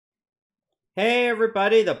Hey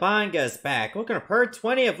everybody, the Banga's back. Welcome to part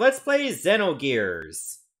 20 of Let's Play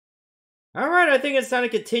Xenogears. Alright, I think it's time to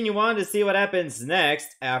continue on to see what happens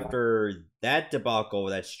next after that debacle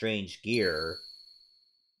with that strange gear.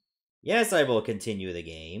 Yes, I will continue the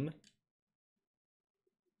game.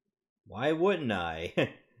 Why wouldn't I?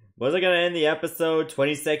 Was I gonna end the episode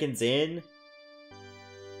 20 seconds in?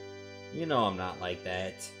 You know I'm not like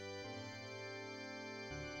that.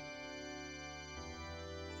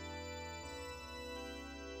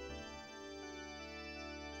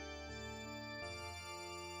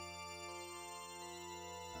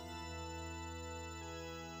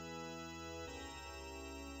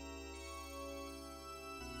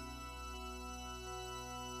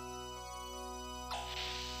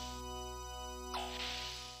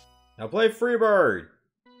 Now play Freebird!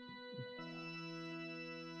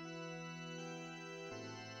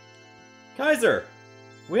 Kaiser!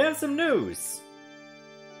 We have some news!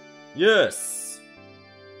 Yes!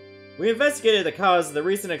 We investigated the cause of the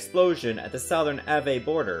recent explosion at the southern Ave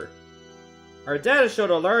border. Our data showed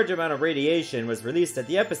a large amount of radiation was released at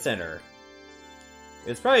the epicenter.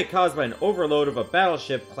 It's probably caused by an overload of a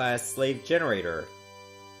battleship-class slave generator.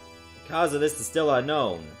 The cause of this is still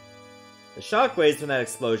unknown. The shockwaves from that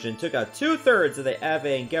explosion took out 2/3 of the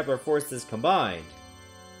Ave and Gebler forces combined.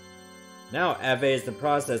 Now Ave is in the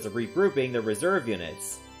process of regrouping their reserve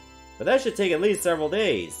units, but that should take at least several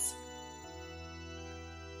days.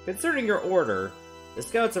 Concerning your order, the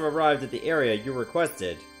scouts have arrived at the area you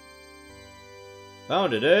requested.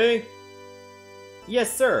 Found it, eh?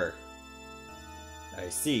 Yes, sir. I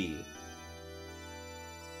see.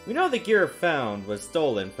 We know the gear found was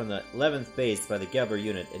stolen from the 11th base by the Gebler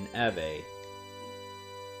unit in Ave.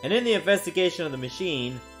 And in the investigation of the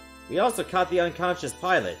machine, we also caught the unconscious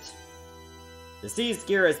pilot. The seized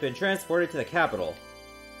gear has been transported to the capital.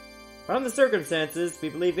 From the circumstances, we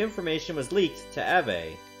believe information was leaked to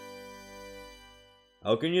Ave.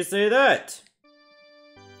 How can you say that?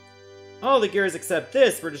 All the gears except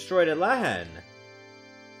this were destroyed at Lahan.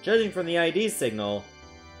 Judging from the ID signal,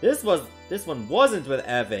 this one wasn't with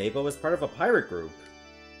Ave, but was part of a pirate group.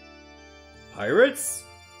 Pirates?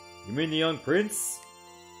 You mean the young prince?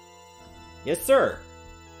 Yes, sir.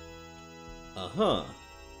 Uh-huh.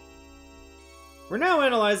 We're now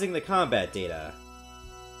analyzing the combat data.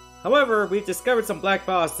 However, we've discovered some black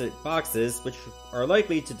boxes which are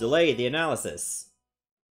likely to delay the analysis.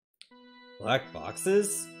 Black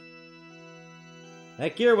boxes?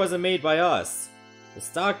 That gear wasn't made by us. The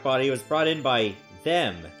stock body was brought in by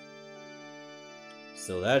them.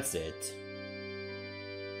 So that's it.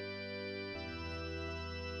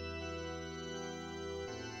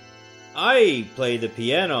 I play the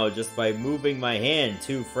piano just by moving my hand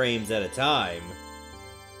 2 frames at a time.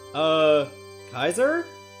 Kaiser?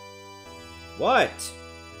 What?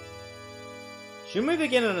 Should we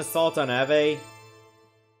begin an assault on Ave?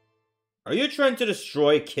 Are you trying to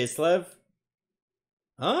destroy Kislev?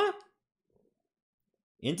 Huh?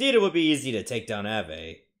 Indeed, it would be easy to take down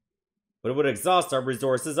Ave, but it would exhaust our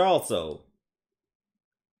resources also.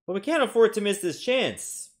 But we can't afford to miss this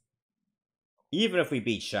chance. Even if we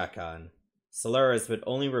beat Shakan, Solaris would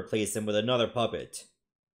only replace him with another puppet.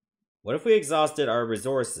 What if we exhausted our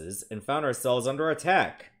resources and found ourselves under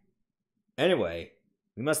attack? Anyway,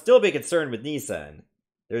 we must still be concerned with Nissan.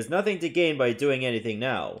 There's nothing to gain by doing anything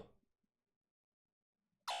now.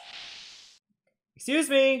 Excuse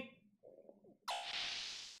me!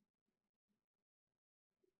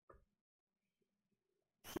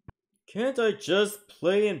 Can't I just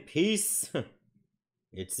play in peace?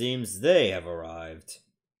 It seems they have arrived.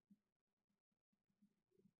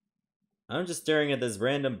 I'm just staring at this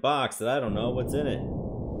random box that I don't know what's in it.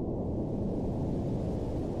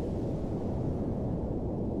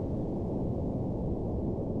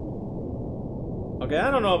 Okay,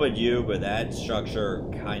 I don't know about you, but that structure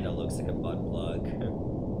kinda looks like a butt plug.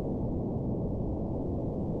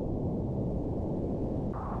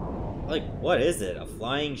 Like, what is it? A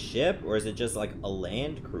flying ship? Or is it just like a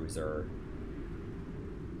land cruiser?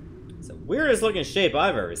 It's the weirdest looking shape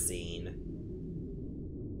I've ever seen.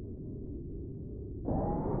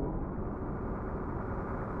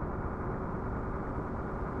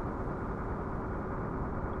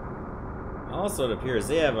 Also, it appears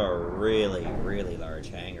they have a really, really large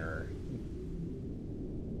hangar.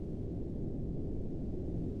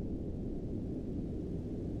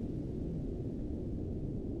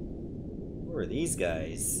 Who are these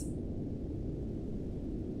guys?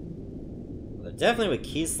 Well, they're definitely with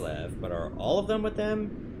Kislev, but are all of them with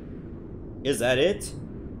them? Is that it?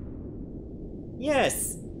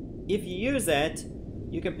 Yes! If you use that,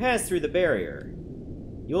 you can pass through the barrier.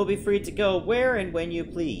 You will be free to go where and when you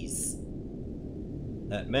please.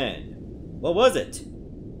 That man. What was it?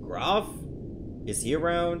 Graf? Is he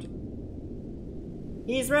around?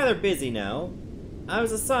 He's rather busy now. I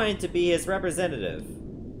was assigned to be his representative.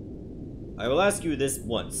 I will ask you this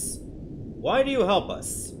once. Why do you help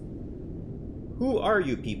us? Who are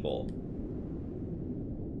you people?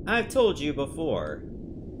 I've told you before.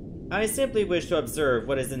 I simply wish to observe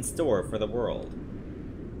what is in store for the world.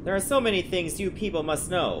 There are so many things you people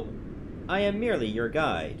must know. I am merely your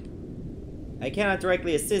guide. I cannot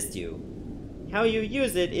directly assist you. How you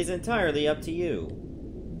use it is entirely up to you.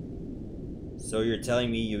 So you're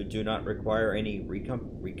telling me you do not require any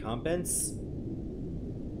recompense?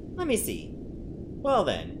 Let me see. Well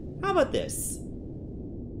then, how about this?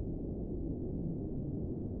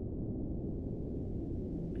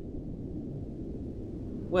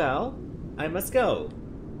 Well, I must go. I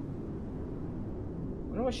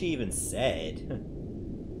wonder what she even said.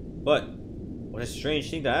 But, what a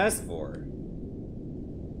strange thing to ask for.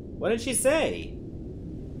 What did she say?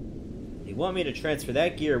 They want me to transfer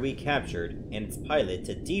that gear we captured and its pilot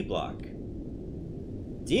to D-Block.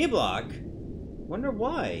 D-Block? Wonder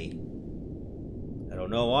why? I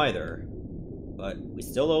don't know either. But we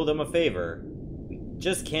still owe them a favor. We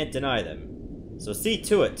just can't deny them. So see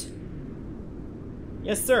to it.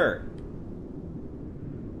 Yes, sir.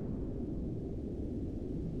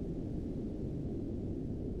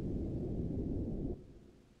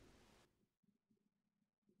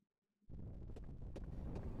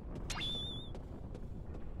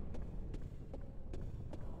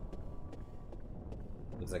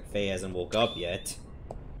 Looks like Faye hasn't woke up yet.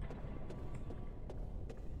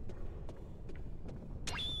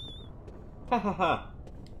 Ha ha ha.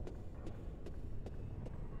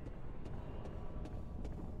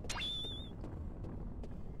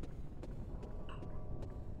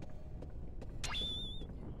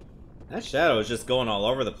 That shadow is just going all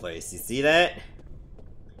over the place. You see that?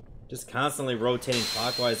 Just constantly rotating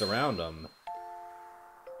clockwise around him.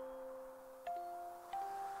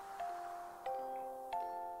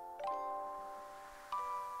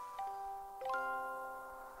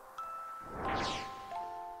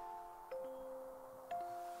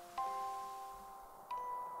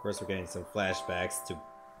 Of course, we're getting some flashbacks to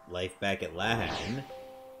life back at Lahan. At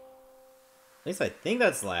least I think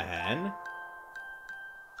that's Lahan.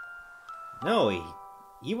 No,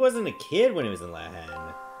 he wasn't a kid when he was in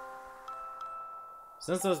Lahan. It's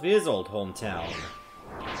not supposed to be his old hometown.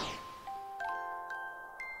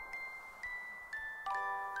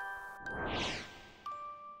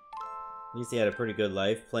 At least he had a pretty good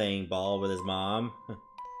life playing ball with his mom.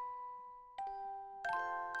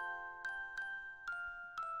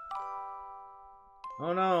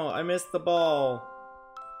 Oh no, I missed the ball.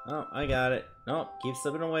 Oh, I got it. Nope, keep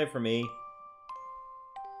slipping away from me.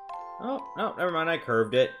 Oh, no, never mind, I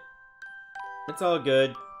curved it. It's all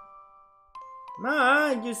good.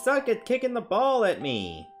 Ma, you suck at kicking the ball at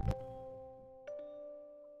me.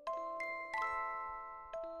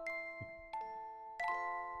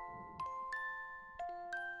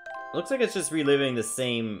 Looks like it's just reliving the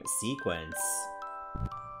same sequence.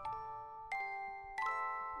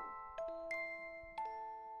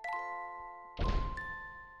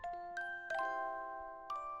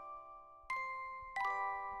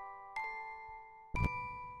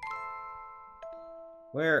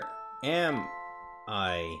 Where am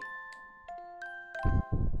I?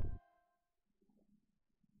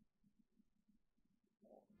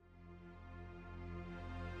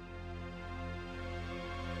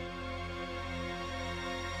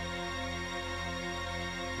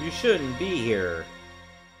 You shouldn't be here.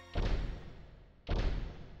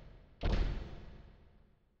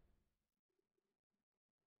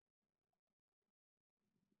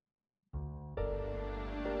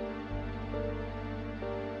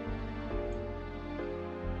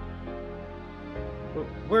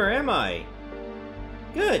 Where am I?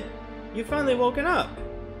 Good! You've finally woken up!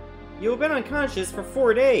 You have been unconscious for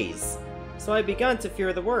 4 days, so I've begun to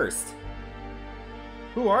fear the worst.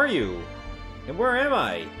 Who are you? And where am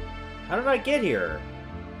I? How did I get here?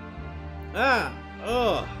 Ah!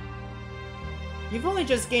 Ugh! You've only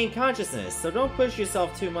just gained consciousness, so don't push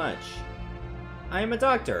yourself too much. I am a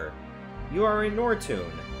doctor. You are in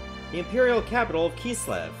Nortune, the imperial capital of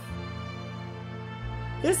Kislev.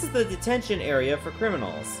 This is the detention area for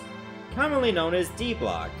criminals, commonly known as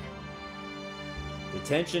D-Block.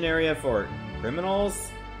 Detention area for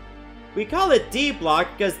criminals? We call it D-Block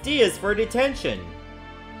because D is for detention.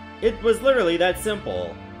 It was literally that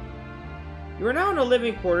simple. You are now in the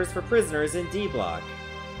living quarters for prisoners in D-Block.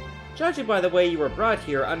 Judging by the way you were brought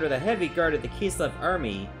here under the heavy guard of the Kislev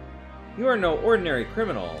army, you are no ordinary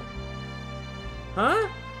criminal. Huh?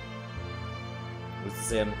 Who's to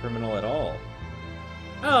say I'm a criminal at all?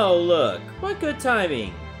 Oh, look! What good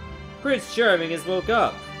timing! Prince Charming has woke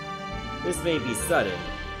up. This may be sudden,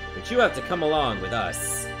 but you have to come along with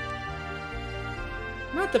us.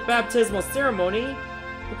 Not the baptismal ceremony!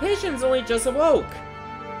 The patient's only just awoke!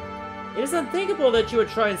 It is unthinkable that you would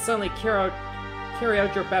try and suddenly carry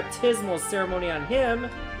out your baptismal ceremony on him.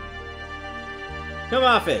 Come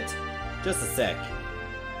off it! Just a sec.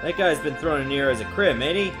 That guy's been thrown in here as a crim,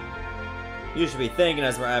 ain't he? You should be thanking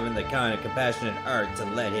us for having the kind of compassionate heart to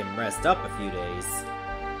let him rest up a few days.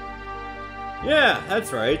 Yeah,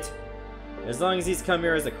 that's right. As long as he's come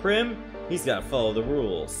here as a crim, he's gotta follow the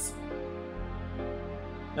rules.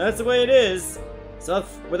 That's the way it is. So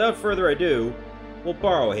without further ado, we'll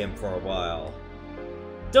borrow him for a while.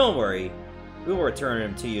 Don't worry, we will return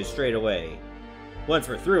him to you straight away. Once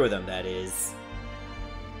we're through with him, that is.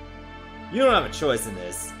 You don't have a choice in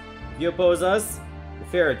this. If you oppose us, the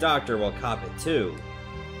fair doctor will cop it too.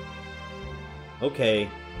 Okay,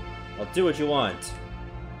 I'll do what you want.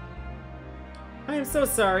 I am so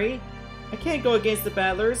sorry. I can't go against the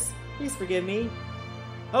battlers. Please forgive me.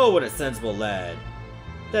 Oh, what a sensible lad.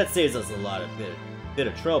 That saves us a lot of bit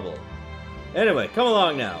of trouble. Anyway, come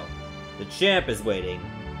along now. The champ is waiting.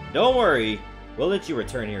 Don't worry, we'll let you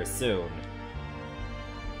return here soon.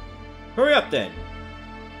 Hurry up then.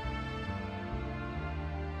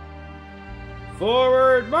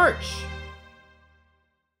 Forward march!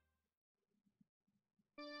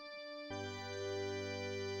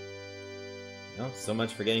 Oh, so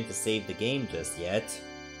much for getting to save the game just yet.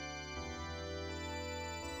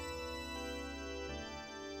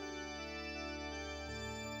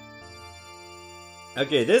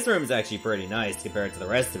 Okay, this room's actually pretty nice compared to the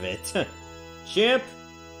rest of it. Champ,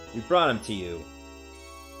 we brought him to you.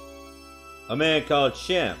 A man called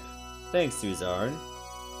Champ. Thanks, Suzarn.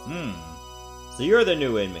 So you're the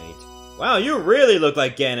new inmate. Wow, you really look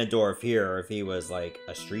like Ganondorf here if he was like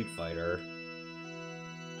a street fighter.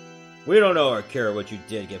 We don't know or care what you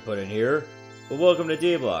did get put in here, but welcome to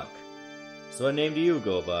D-Block. So what name do you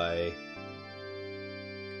go by?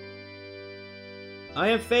 I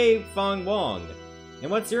am Fei Fong Wong. And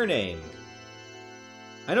what's your name?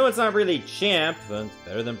 I know it's not really Champ, but it's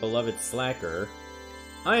better than Beloved Slacker.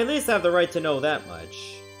 I at least have the right to know that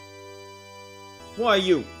much. Why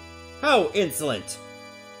you... How insolent!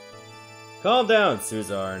 Calm down,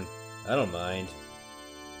 Suzarn. I don't mind.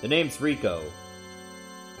 The name's Rico.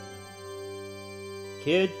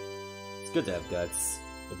 Kid, it's good to have guts,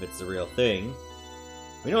 if it's the real thing.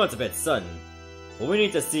 We know it's a bit sudden, but we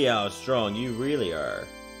need to see how strong you really are.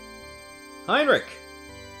 Heinrich!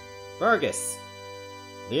 Vargas!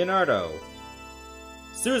 Leonardo!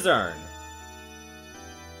 Suzarn!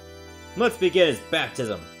 Let's begin his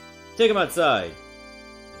baptism! Take him outside!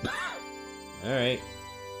 Alright.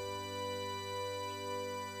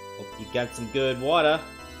 Hope you got some good water.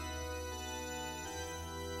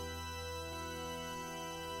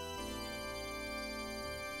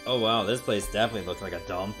 Oh wow, this place definitely looks like a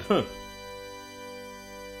dump.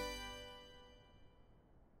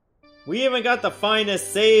 We even got the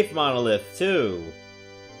finest safe monolith, too.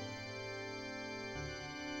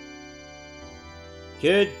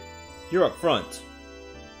 Kid, you're up front.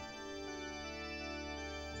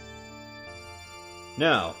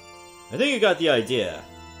 Now, I think you got the idea,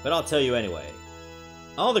 but I'll tell you anyway.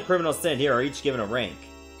 All the criminals sent here are each given a rank.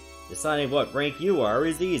 Deciding what rank you are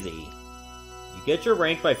is easy. You get your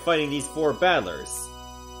rank by fighting these 4 battlers.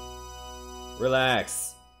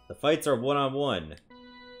 Relax. The fights are one-on-one.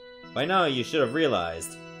 By now you should have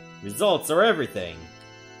realized, results are everything.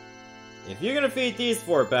 If you can defeat these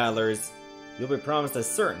 4 battlers, you'll be promised a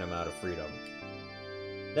certain amount of freedom.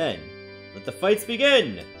 Then, let the fights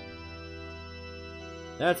begin!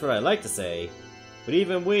 That's what I like to say, but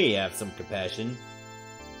even we have some compassion.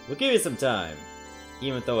 We'll give you some time.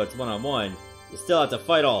 Even though it's one-on-one, you still have to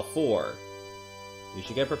fight all 4. You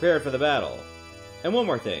should get prepared for the battle. And one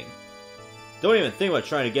more thing. Don't even think about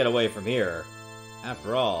trying to get away from here.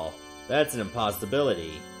 After all, that's an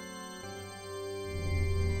impossibility.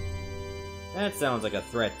 That sounds like a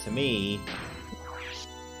threat to me.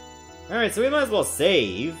 Alright, so we might as well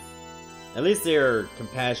save. At least they're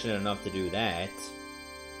compassionate enough to do that.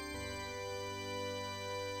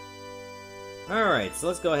 Alright, so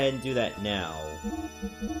let's go ahead and do that now.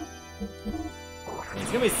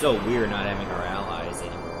 It's gonna be so weird not having our allies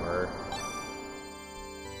anymore.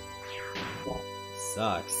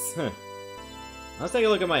 Sucks. Let's take a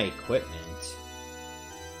look at my equipment.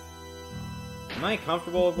 Am I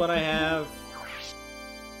comfortable with what I have?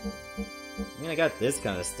 I mean, I got this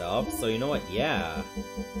kind of stuff, so you know what? Yeah.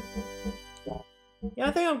 Yeah,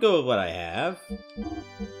 I think I'm good with what I have.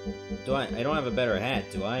 I don't have a better hat,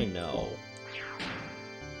 do I? No.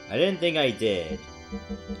 I didn't think I did.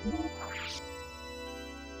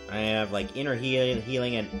 I have, like, Inner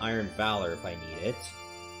Healing and Iron Valor if I need it.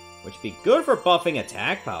 Which would be good for buffing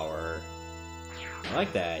attack power. I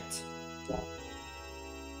like that.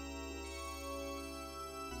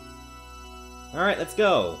 Alright, let's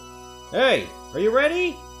go. Hey, are you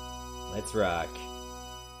ready? Let's rock.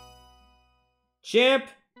 Champ,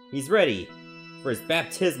 he's ready for his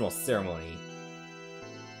baptismal ceremony.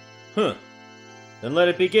 Huh. Then let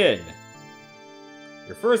it begin.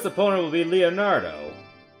 Your first opponent will be Leonardo.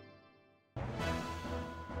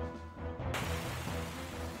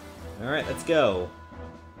 Alright, let's go.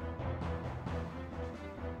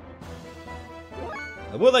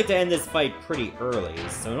 I would like to end this fight pretty early,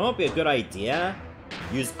 so it won't be a good idea.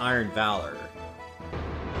 Use Iron Valor.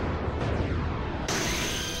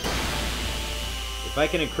 If I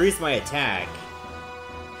can increase my attack,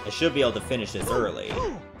 I should be able to finish this early.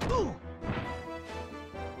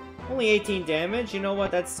 Only 18 damage, you know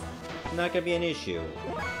what, that's not gonna be an issue.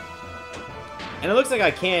 And it looks like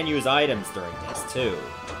I can use items during this, too.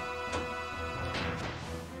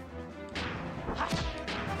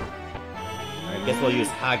 I guess we'll use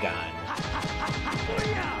Hagan.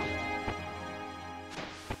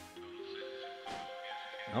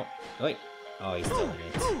 Oh, wait. Oh, he's still in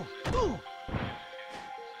it.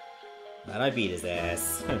 Glad I beat his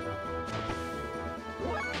ass.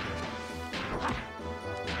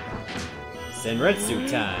 Senretsu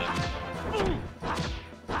time.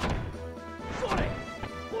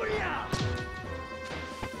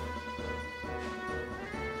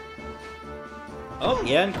 Oh,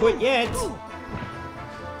 he hadn't quit yet.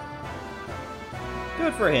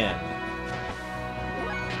 Good for him.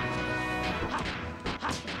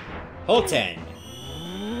 Hold 10.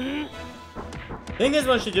 I think this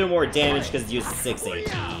one should do more damage because it uses 6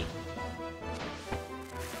 AP.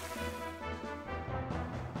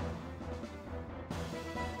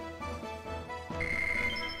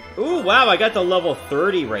 Ooh, wow, I got the level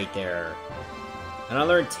 30 right there. And I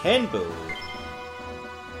learned Tenbu.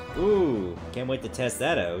 Ooh, can't wait to test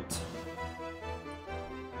that out.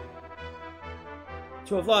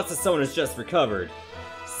 To have lost to someone who's just recovered.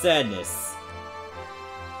 Sadness.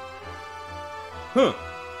 Huh.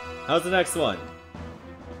 How's the next one?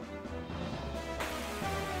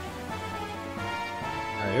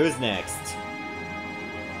 Alright, who's next?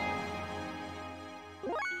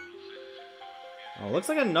 Oh, looks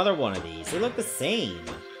like another one of these. They look the same.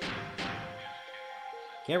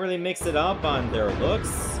 Can't really mix it up on their looks.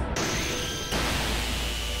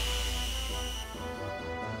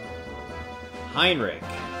 Heinrich.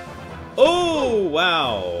 Oh,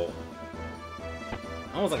 wow.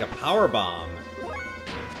 Almost like a power bomb.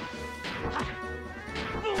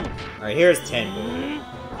 Alright, here's Tenbu.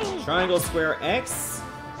 Triangle, square, X.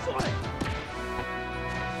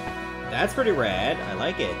 That's pretty rad. I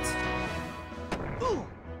like it.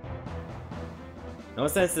 No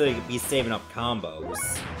sense to be saving up combos.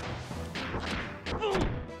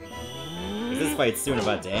 This fight's soon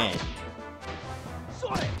about to end.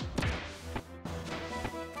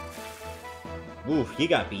 Ooh, he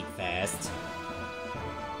got beat fast.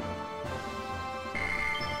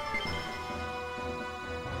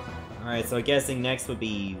 Alright, so I'm guessing next would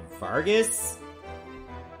be Vargas?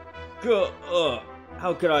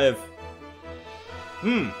 How could I have...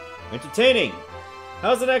 entertaining!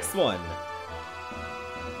 How's the next one?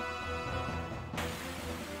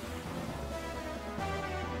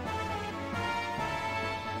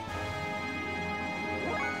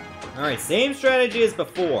 Alright, same strategy as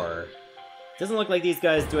before. Doesn't look like these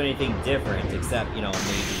guys do anything different, except, you know,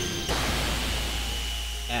 maybe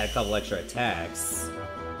add a couple extra attacks.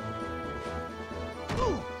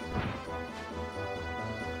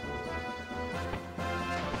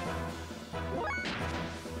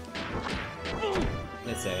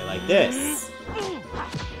 Let's say like this.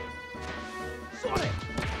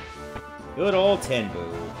 Good old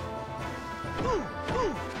Tenbu.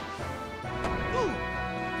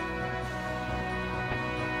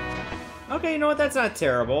 Okay, you know what? That's not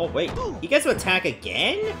terrible. Wait, he gets to attack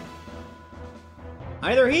again?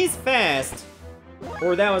 Either he's fast,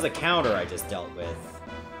 or that was a counter I just dealt with.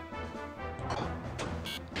 I'm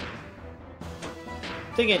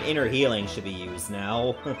thinking Inner Healing should be used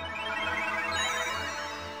now.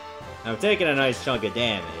 I'm taking a nice chunk of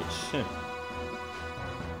damage.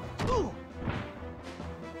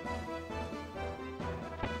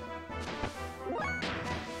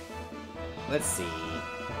 Let's see.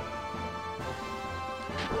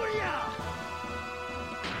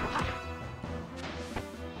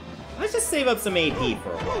 let's just save up some AP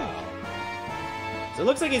for a while. So it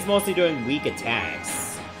looks like he's mostly doing weak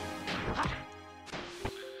attacks.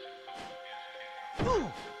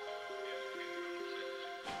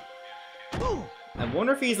 I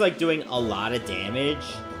wonder if he's like doing a lot of damage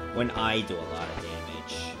when I do a lot of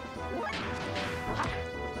damage.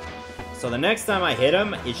 So the next time I hit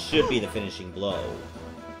him, it should be the finishing blow.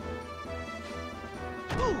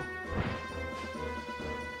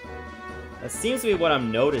 That seems to be what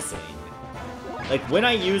I'm noticing. Like, when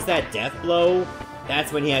I use that death blow,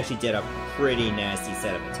 that's when he actually did a pretty nasty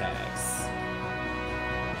set of attacks.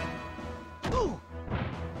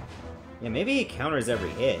 Yeah, maybe he counters every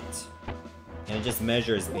hit. And it just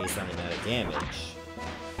measures based on the amount of damage.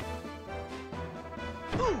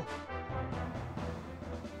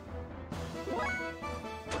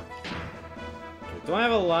 Okay, do I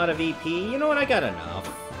have a lot of EP? You know what, I got enough.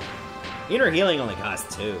 Inner healing only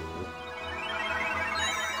costs 2.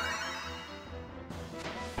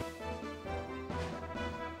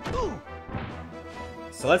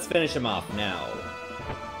 So let's finish him off now.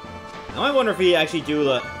 Now I wonder if he actually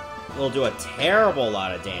will do a terrible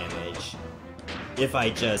lot of damage if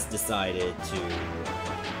I just decided to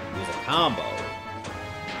use a combo.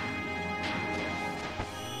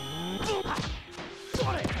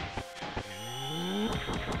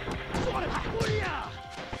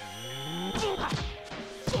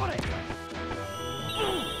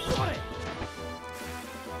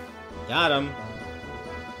 Got him.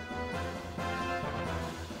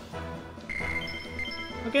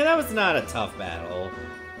 Okay, that was not a tough battle.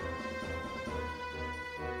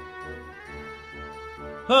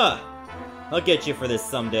 Huh! I'll get you for this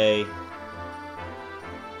someday.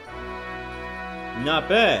 Not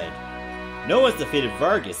bad. No one's defeated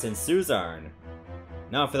Vargas and Suzarn.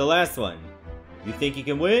 Now for the last one. You think you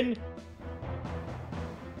can win?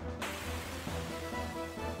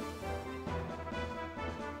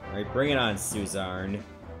 Alright, bring it on, Suzarn.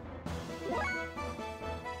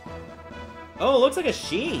 Oh, it looks like a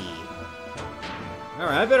she.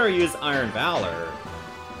 Alright, I better use Iron Valor.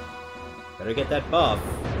 Better get that buff.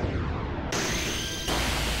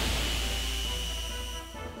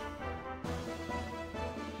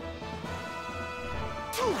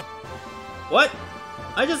 What?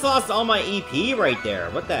 I just lost all my EP right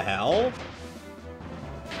there. What the hell?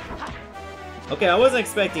 Okay, I wasn't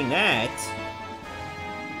expecting that.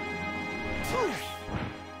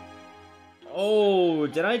 Oh,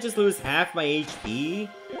 did I just lose half my HP?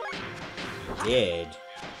 I did.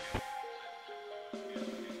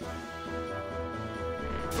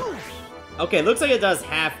 Okay, looks like it does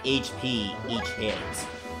half HP each hit.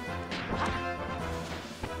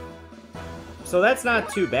 So that's not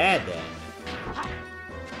too bad then.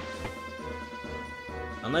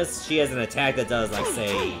 Unless she has an attack that does, like,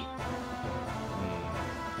 say...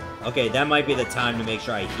 Okay, that might be the time to make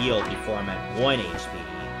sure I heal before I'm at 1 HP.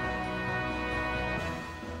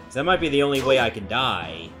 So that might be the only way I can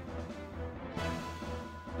die.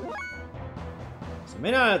 So I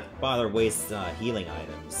may not bother waste healing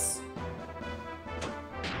items.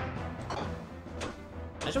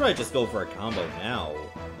 I should probably just go for a combo now.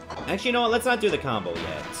 Actually, you know what? Let's not do the combo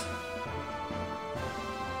yet.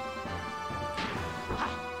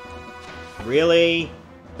 Really?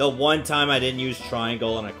 The one time I didn't use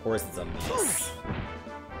triangle, and of course it's a miss.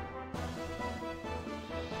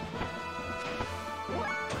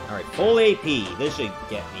 Alright, full AP. This should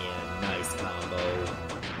get me a nice combo.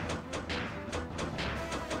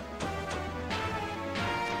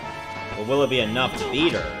 But will it be enough to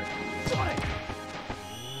beat her?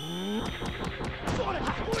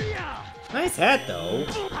 Nice hat, though.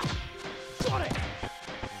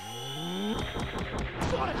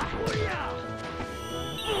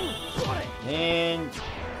 And...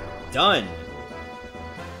 done.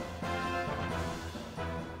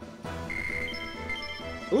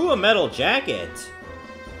 Ooh, a metal jacket.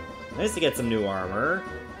 Nice to get some new armor.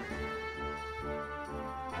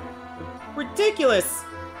 Ridiculous!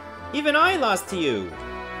 Even I lost to you!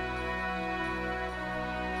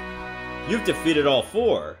 You've defeated all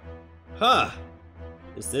 4. Huh.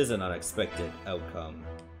 This is an unexpected outcome.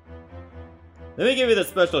 Let me give you the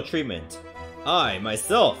special treatment. I,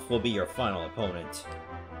 myself, will be your final opponent.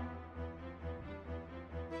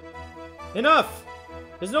 Enough!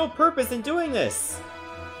 There's no purpose in doing this!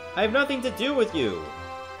 I have nothing to do with you.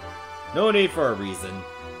 No need for a reason.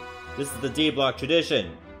 This is the D-Block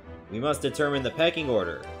tradition. We must determine the pecking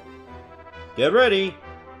order. Get ready!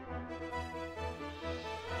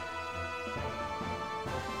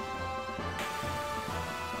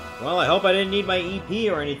 Well, I hope I didn't need my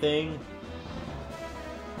EP or anything.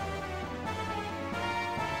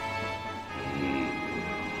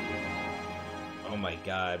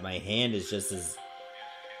 god, my hand is just as...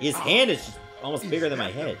 His hand is just almost bigger than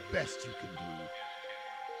my head. The best you can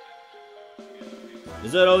do.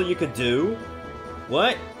 Is that all you could do?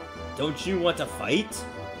 What? Don't you want to fight?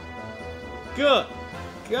 God!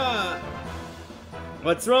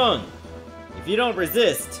 What's wrong? If you don't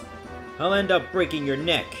resist, I'll end up breaking your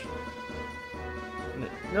neck.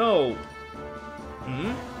 No.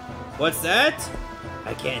 What's that?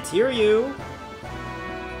 I can't hear you.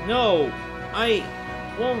 No, I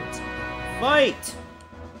won't fight.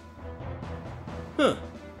 Huh.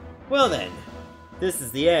 Well then, this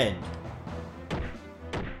is the end.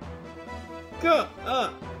 Go,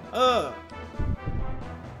 out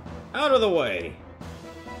of the way.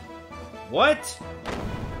 What?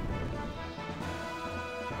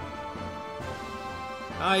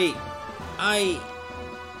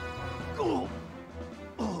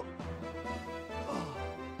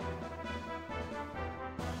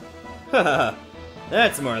 Haha,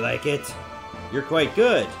 that's more like it. You're quite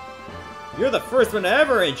good. You're the first one to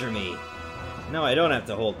ever injure me. Now I don't have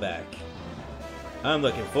to hold back. I'm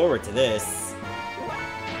looking forward to this.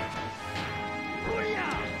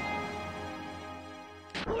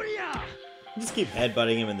 Just keep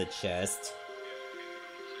headbutting him in the chest.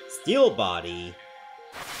 Steel body.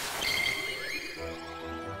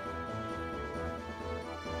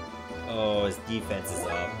 Oh, his defense is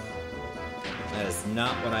up. That is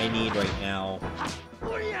not what I need right now.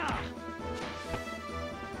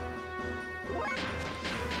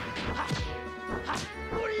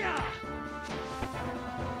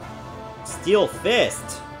 Steel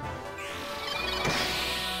fist.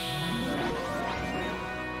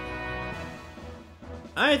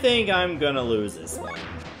 I think I'm gonna lose this one.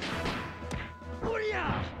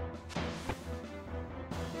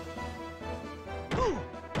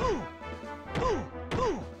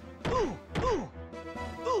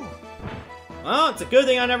 Well, it's a good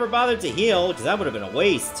thing I never bothered to heal, because that would have been a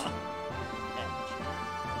waste.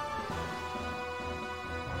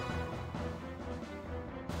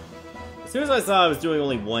 As soon as I saw I was doing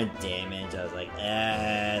only 1 damage, I was like,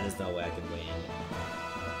 there's no way I can win.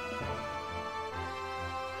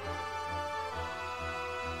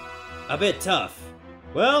 A bit tough.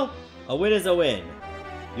 Well, a win is a win.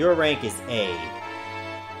 Your rank is A.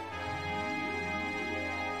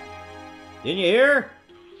 Didn't you hear?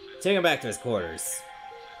 Take him back to his quarters.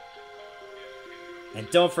 And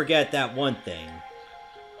don't forget that one thing.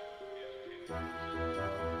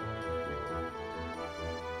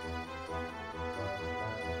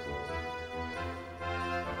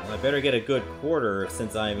 Well, I better get a good quarter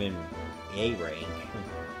since I'm in A rank.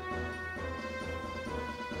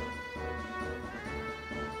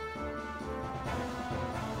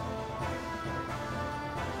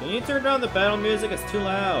 Can you turn down the battle music? It's too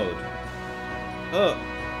loud. Ugh.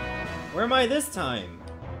 Where am I this time?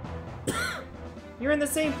 You're in the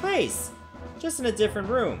same place, just in a different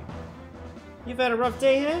room. You've had a rough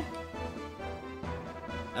day, eh?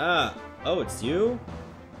 Oh, it's you?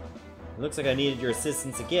 It looks like I needed your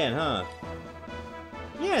assistance again, huh?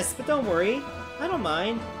 Yes, but don't worry. I don't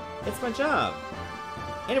mind. It's my job.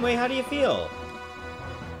 Anyway, how do you feel?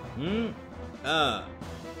 I'm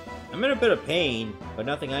in a bit of pain, but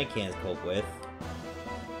nothing I can't cope with.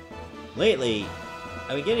 Lately,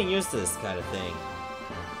 I've been getting used to this kind of thing.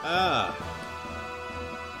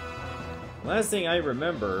 Last thing I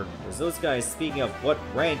remember was those guys speaking of what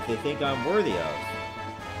rank they think I'm worthy of.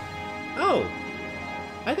 Oh!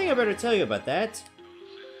 I think I better tell you about that.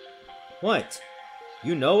 What?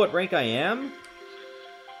 You know what rank I am?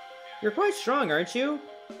 You're quite strong, aren't you?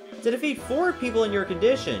 To defeat 4 people in your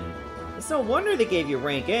condition. It's no wonder they gave you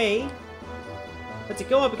rank A. But to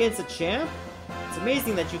go up against a champ? It's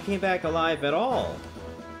amazing that you came back alive at all.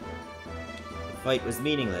 The fight was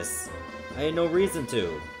meaningless. I had no reason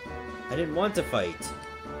to. I didn't want to fight.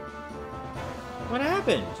 What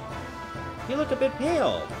happened? You look a bit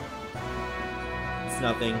pale. It's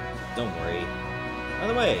nothing. Don't worry. By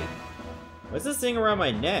the way, what's this thing around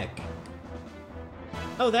my neck?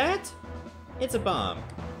 Oh, that? It's a bomb.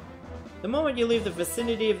 The moment you leave the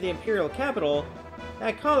vicinity of the Imperial capital,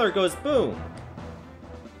 that collar goes boom.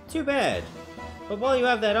 Too bad. But while you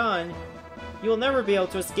have that on, you will never be able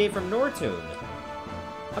to escape from Nortune.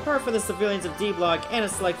 Apart from the civilians of D-Block and a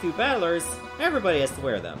select few battlers, everybody has to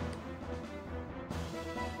wear them.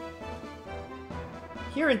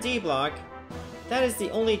 Here in D-Block, that is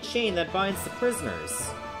the only chain that binds the prisoners.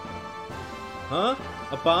 Huh?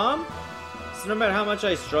 A bomb? So no matter how much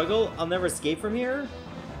I struggle, I'll never escape from here?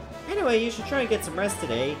 Anyway, you should try and get some rest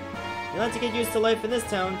today. You'll have to get used to life in this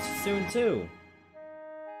town soon, too.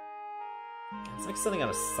 It's like something on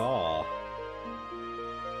a saw.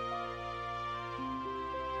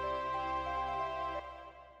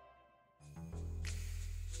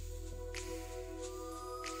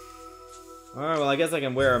 Alright, well I guess I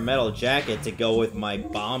can wear a metal jacket to go with my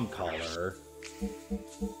bomb collar.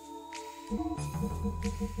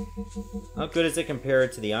 How good is it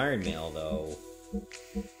compared to the Iron Mail, though?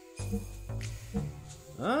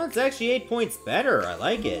 Oh, it's actually 8 points better. I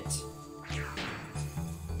like it.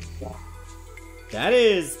 That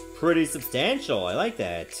is pretty substantial. I like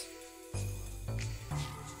that.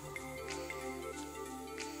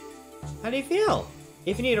 How do you feel?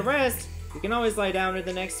 If you need a rest, you can always lie down in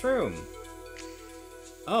the next room.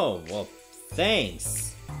 Oh, well,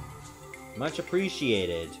 thanks. Much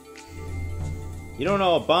appreciated. You don't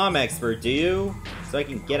know a bomb expert, do you? So I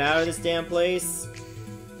can get out of this damn place?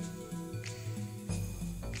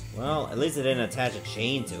 Well, at least I didn't attach a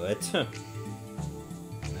chain to it. I'd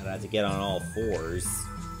have to get on all fours.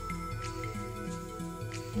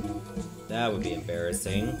 That would be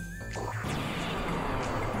embarrassing.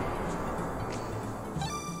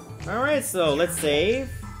 Alright, so let's save.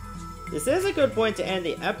 This is a good point to end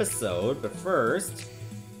the episode, but first,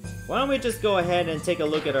 why don't we just go ahead and take a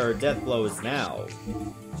look at our death blows now?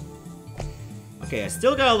 Okay, I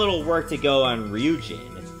still got a little work to go on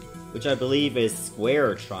Ryujin, which I believe is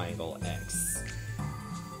square triangle X.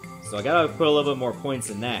 So I gotta put a little bit more points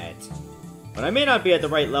in that. But I may not be at the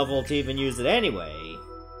right level to even use it anyway.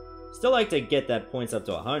 Still like to get that points up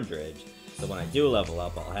to 100, so when I do level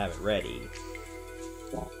up, I'll have it ready.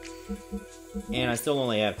 And I still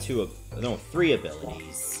only have 3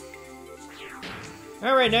 abilities.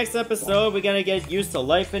 Alright, next episode, we're gonna get used to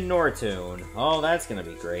life in Nortune. Oh, that's gonna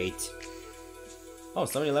be great. Oh,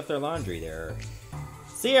 somebody left their laundry there.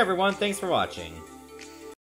 See you everyone, thanks for watching.